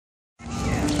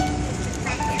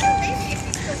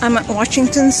I'm at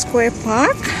Washington Square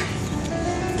Park,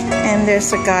 and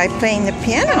there's a guy playing the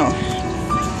piano.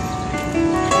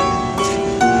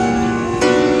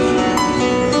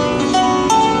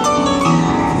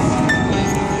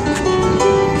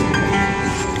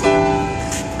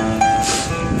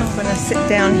 I'm gonna sit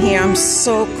down here. I'm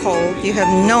so cold. You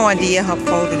have no idea how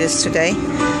cold it is today.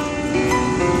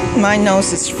 My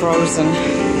nose is frozen.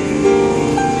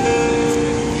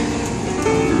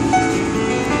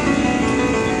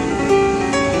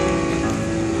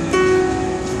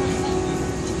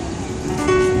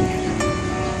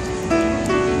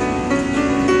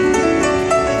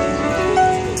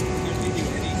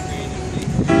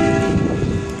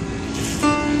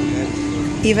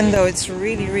 Even though it's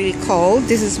really, really cold,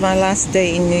 this is my last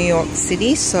day in New York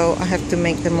City, so I have to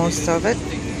make the most of it.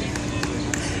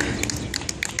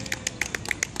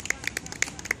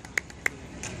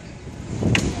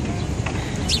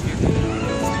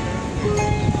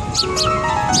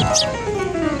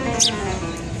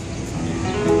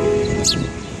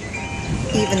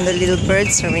 Even the little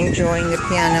birds are enjoying the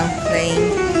piano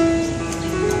playing.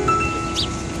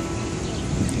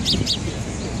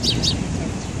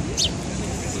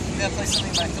 Yeah, play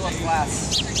something by Philip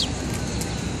Glass.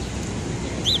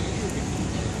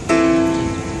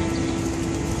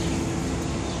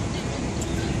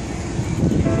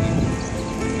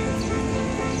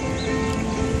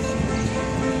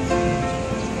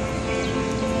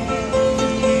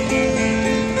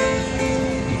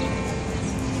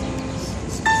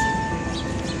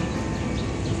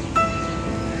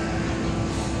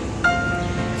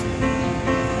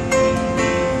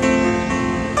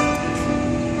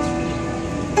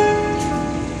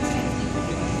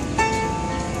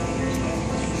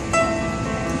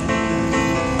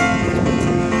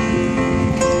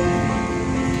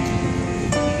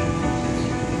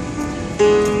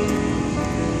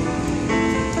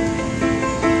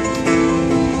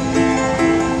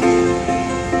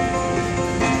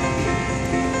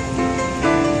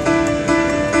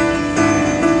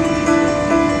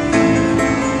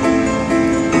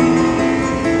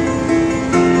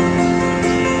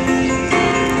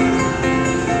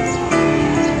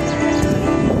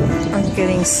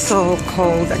 Getting so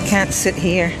cold. I can't sit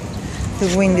here.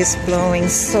 The wind is blowing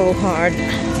so hard.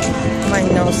 My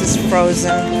nose is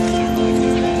frozen.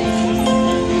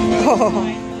 Oh,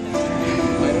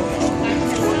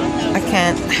 I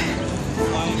can't.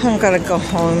 I'm gonna go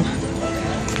home.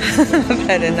 I've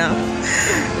had enough.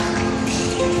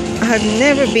 I've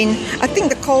never been, I think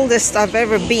the coldest I've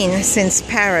ever been since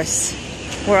Paris,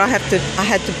 where I had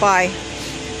to buy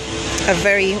a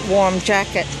very warm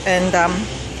jacket, and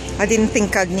I didn't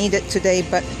think I'd need it today,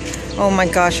 but oh my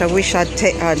gosh, I wish I'd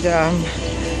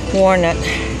worn it.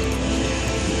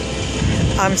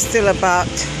 I'm still about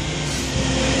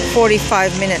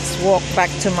 45 minutes walk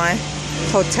back to my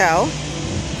hotel.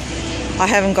 I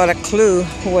haven't got a clue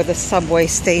where the subway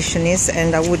station is,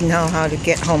 and I wouldn't know how to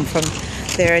get home from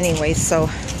there anyway, so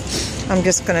I'm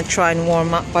just gonna try and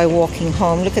warm up by walking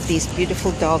home. Look at these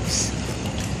beautiful dogs.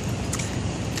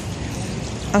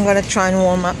 I'm going to try and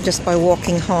warm up just by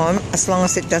walking home, as long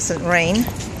as it doesn't rain.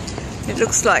 It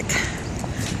looks like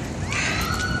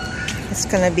it's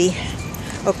going to be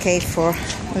okay for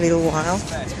a little while.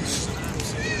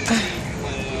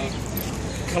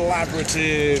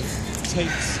 Collaborative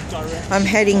takes direct. I'm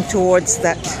heading towards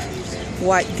that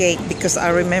white gate because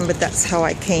I remember that's how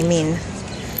I came in.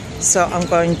 So I'm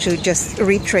going to just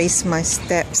retrace my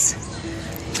steps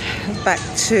back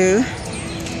to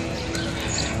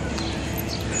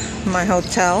my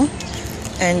hotel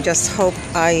and just hope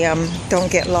I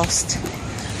don't get lost.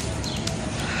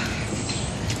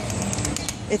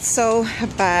 It's so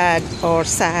bad or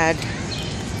sad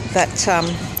that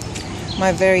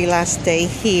my very last day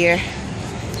here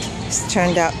has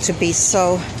turned out to be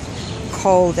so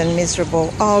cold and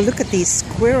miserable. Oh, look at these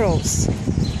squirrels.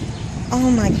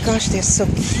 Oh my gosh, they're so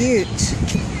cute.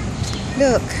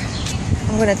 Look,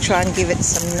 I'm gonna try and give it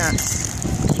some nuts.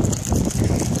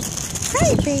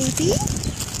 Hi, baby.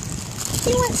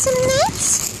 You want some nuts?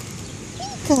 Here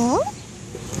you go.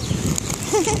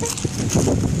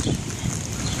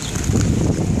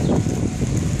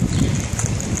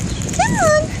 Come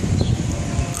on.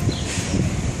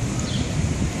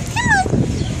 Come on.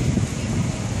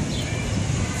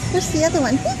 Where's the other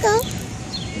one? Here you go.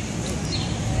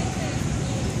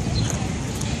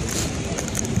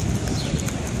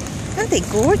 Aren't they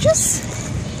gorgeous?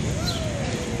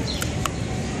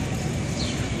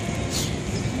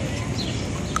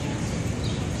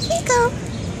 Go.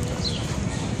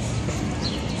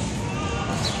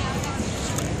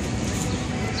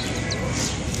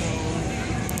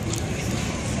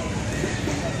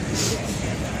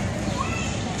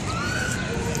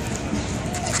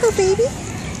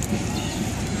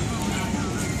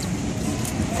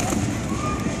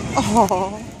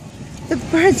 Oh, the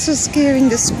birds are scaring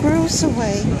the squirrels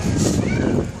away.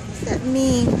 What's that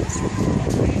mean?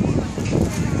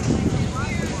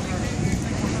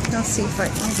 I'll see if I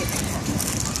can get it.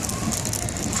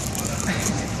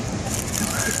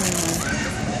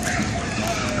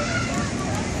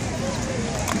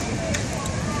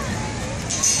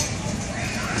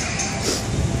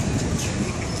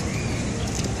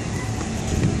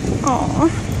 Aww.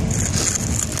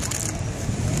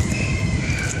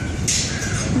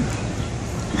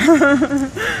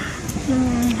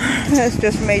 That's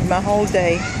just made my whole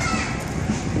day.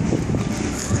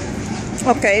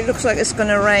 Okay, looks like it's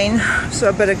gonna rain, so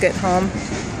I better get home.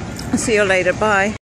 I'll see you later. Bye.